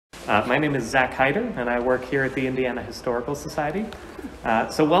My name is Zack Heider, and I work here at the Indiana Historical Society.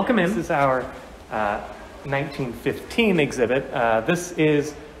 So welcome in. This is our 1915 exhibit. This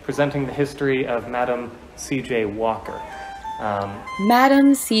is presenting the history of Madam C.J. Walker.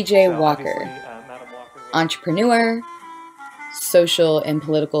 Madam C.J. Walker, entrepreneur, social and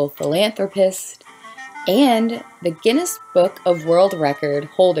political philanthropist, and the Guinness Book of World Record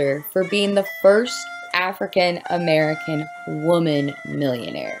holder for being the first African-American woman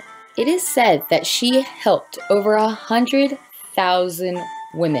millionaire. It is said that she helped over 100,000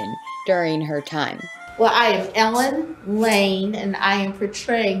 women during her time. Well, I am Ellen Lane, and I am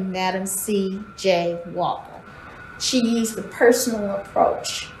portraying Madam C.J. Walker. She used the personal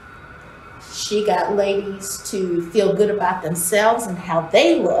approach. She got ladies to feel good about themselves and how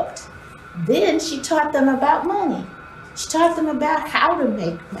they looked. Then she taught them about money. She taught them about how to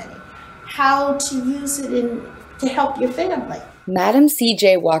make money, how to use it to help your family. Madam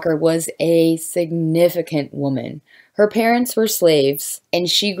C.J. Walker was a significant woman. Her parents were slaves, and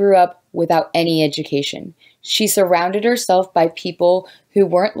she grew up without any education. She surrounded herself by people who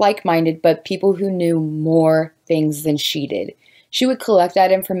weren't like-minded, but people who knew more things than she did. She would collect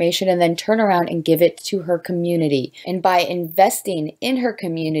that information and then turn around and give it to her community. And by investing in her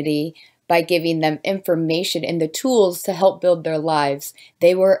community, by giving them information and the tools to help build their lives,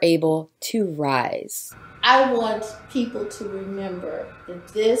 they were able to rise. I want people to remember that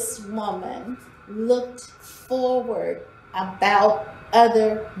this woman looked forward about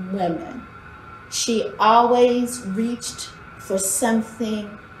other women. She always reached for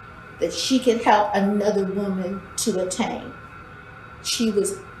something that she could help another woman to attain. She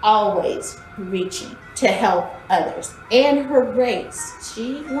was always reaching to help others and her race.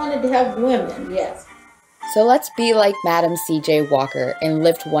 She wanted to help women, yes. So let's be like Madam C.J. Walker and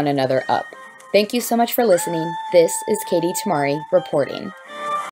lift one another up. Thank you so much for listening. This is Katie Tamarri reporting.